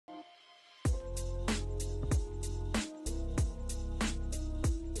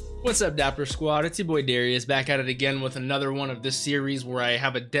What's up, Dapper Squad? It's your boy Darius, back at it again with another one of this series where I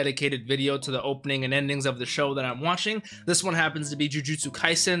have a dedicated video to the opening and endings of the show that I'm watching. This one happens to be Jujutsu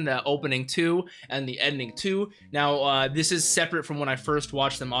Kaisen, the opening 2 and the ending 2. Now, this is separate from when I first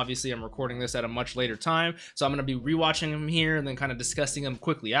watched them. Obviously, I'm recording this at a much later time, so I'm going to be rewatching them here and then kind of discussing them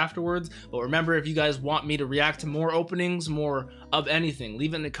quickly afterwards. But remember, if you guys want me to react to more openings, more of anything,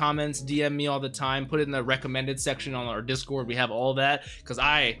 leave it in the comments, DM me all the time, put it in the recommended section on our Discord. We have all that, because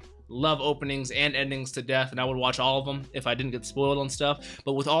I love openings and endings to death, and I would watch all of them if I didn't get spoiled on stuff.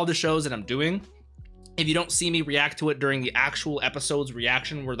 But with all the shows that I'm doing, if you don't see me react to it during the actual episode's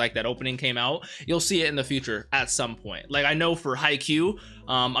reaction where like that opening came out, you'll see it in the future at some point. Like I know for Haikyuu,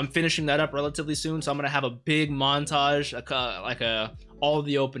 I'm finishing that up relatively soon, so I'm gonna have a big montage, all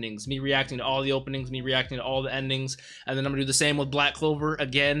the openings, me reacting to all the openings, me reacting to all the endings, and then I'm gonna do the same with Black Clover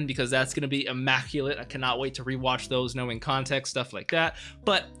again, because that's gonna be immaculate. I cannot wait to rewatch those, knowing context, stuff like that.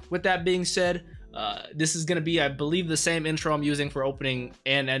 But with that being said, this is gonna be, I believe, the same intro I'm using for opening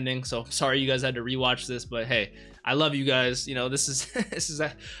and ending, so sorry you guys had to rewatch this, but hey, I love you guys. You know, this is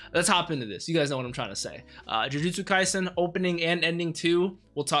let's hop into this. You guys know what I'm trying to say. Jujutsu Kaisen opening and ending 2.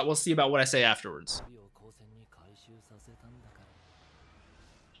 We'll see about what I say afterwards.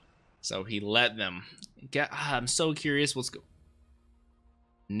 So he let them get. I'm so curious. Let's go.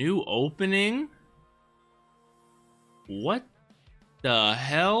 New opening? What the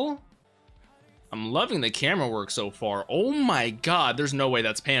hell? I'm loving the camera work so far. Oh my god, there's no way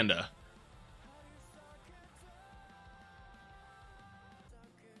that's Panda.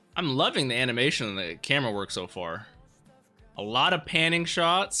 I'm loving the animation and the camera work so far. A lot of panning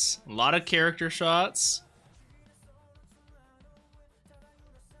shots, a lot of character shots.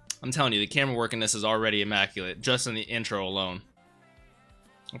 I'm telling you, the camera work in this is already immaculate, just in the intro alone.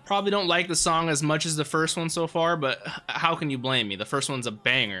 I probably don't like the song as much as the first one so far, but how can you blame me? The first one's a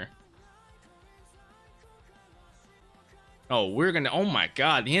banger. Oh, oh my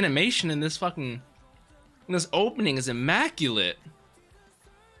god, the animation in this opening is immaculate.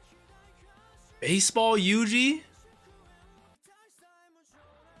 Baseball Yuji?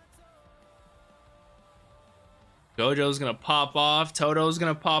 Gojo's gonna pop off. Toto's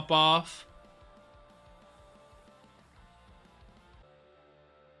gonna pop off.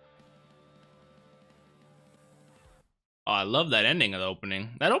 Oh, I love that ending of the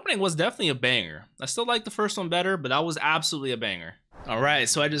opening. That opening was definitely a banger. I still like the first one better, but that was absolutely a banger. All right,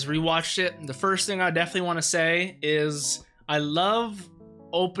 so I just rewatched it. The first thing I definitely want to say is I love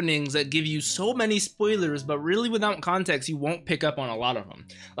openings that give you so many spoilers, but really without context you won't pick up on a lot of them.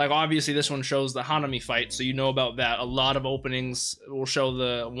 Like obviously this one shows the Hanami fight, so you know about that. A lot of openings will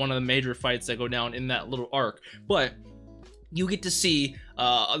show one of the major fights that go down in that little arc, but you get to see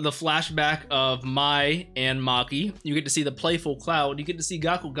the flashback of Mai and Maki. You get to see the playful Cloud. You get to see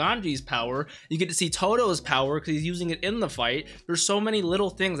Gakuganji's power. You get to see Toto's power because he's using it in the fight. There's so many little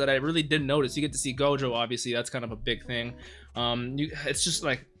things that I really didn't notice. You get to see Gojo, obviously. That's kind of a big thing. It's just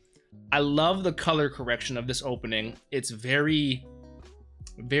like, I love the color correction of this opening. It's very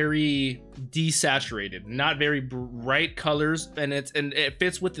desaturated, not very bright colors, and it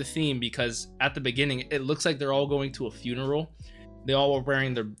fits with the theme because at the beginning it looks like they're all going to a funeral. They all are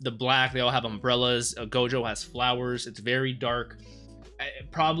wearing the black, they all have umbrellas. Gojo has flowers. It's very dark.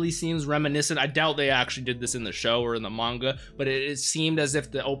 It probably seems reminiscent. I doubt they actually did this in the show or in the manga, but it seemed as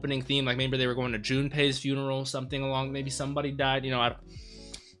if the opening theme, like maybe they were going to Junpei's funeral, something along, maybe somebody died, you know.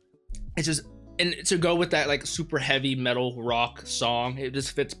 It's just, and to go with that like super heavy metal rock song, it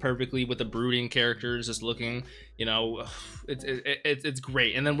just fits perfectly with the brooding characters just looking, you know, it's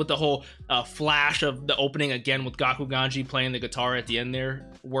great. And then with the whole flash of the opening again with Gakuganji playing the guitar at the end there,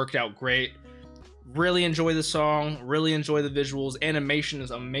 worked out great. Really enjoy the song, really enjoy the visuals. Animation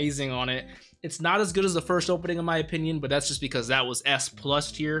is amazing on it. It's not as good as the first opening in my opinion, but that's just because that was S+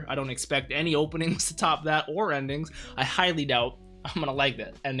 tier. I don't expect any openings to top that or endings. I highly doubt I'm gonna like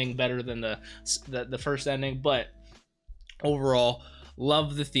that ending better than the first ending, but overall,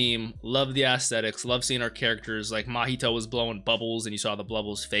 love the theme, love the aesthetics, love seeing our characters. Like Mahito was blowing bubbles and you saw the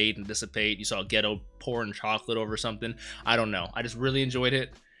bubbles fade and dissipate. You saw Geto pouring chocolate over something. I don't know, I just really enjoyed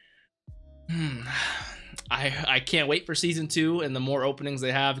it. I can't wait for season 2 and the more openings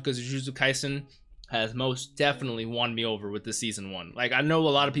they have, because Jujutsu Kaisen has most definitely won me over with the season 1. Like, I know a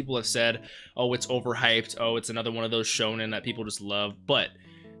lot of people have said, oh, it's overhyped, oh, it's another one of those shonen that people just love, but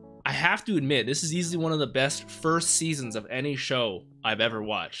I have to admit, this is easily one of the best first seasons of any show I've ever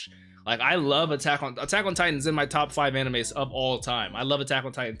watched. Like, I love Attack on Titan's in my top 5 animes of all time. I love Attack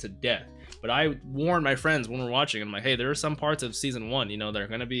on Titan to death, but I warned my friends when we're watching, and I'm like, hey, there are some parts of season 1, you know, that are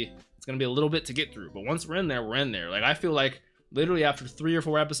gonna be, it's gonna be a little bit to get through, but once we're in there, we're in there. Like, I feel like Literally after 3 or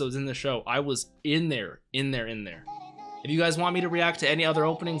 4 episodes in the show, I was in there. If you guys want me to react to any other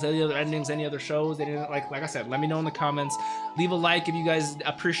openings, any other endings, any other shows, like I said, let me know in the comments. Leave a like if you guys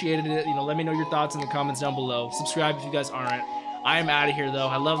appreciated it. You know, let me know your thoughts in the comments down below. Subscribe if you guys aren't. I am out of here though.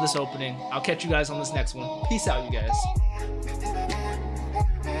 I love this opening. I'll catch you guys on this next one. Peace out, you guys.